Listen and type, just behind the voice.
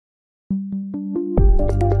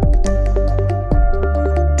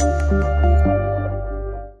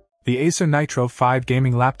The Acer Nitro 5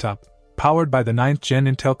 gaming laptop, powered by the 9th Gen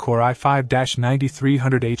Intel Core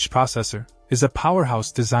i5-9300H processor, is a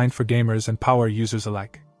powerhouse designed for gamers and power users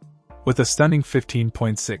alike. With a stunning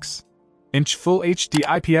 15.6-inch Full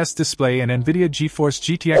HD IPS display and NVIDIA GeForce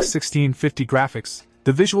GTX 1650 graphics,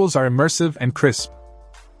 the visuals are immersive and crisp.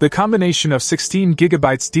 The combination of 16GB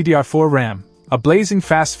DDR4 RAM, a blazing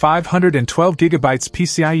fast 512GB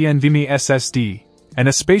PCIe NVMe SSD, and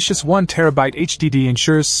a spacious 1TB HDD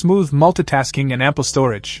ensures smooth multitasking and ample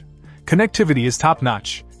storage. Connectivity is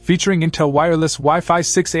top-notch, featuring Intel Wireless Wi-Fi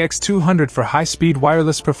 6AX200 for high-speed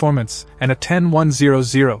wireless performance and a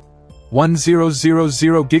 10.100.1000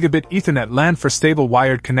 gigabit Ethernet LAN for stable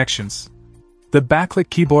wired connections. The backlit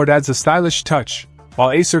keyboard adds a stylish touch,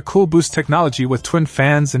 while Acer Cool Boost technology with twin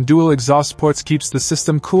fans and dual exhaust ports keeps the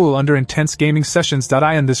system cool under intense gaming sessions.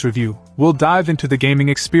 In this review, we'll dive into the gaming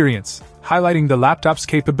experience, highlighting the laptop's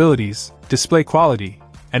capabilities, display quality,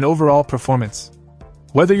 and overall performance.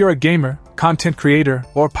 Whether you're a gamer, content creator,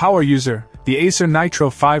 or power user, the Acer Nitro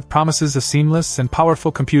 5 promises a seamless and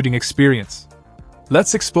powerful computing experience.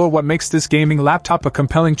 Let's explore what makes this gaming laptop a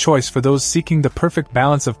compelling choice for those seeking the perfect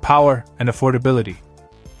balance of power and affordability.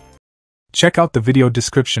 Check out the video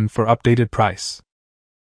description for updated price.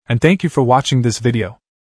 And thank you for watching this video.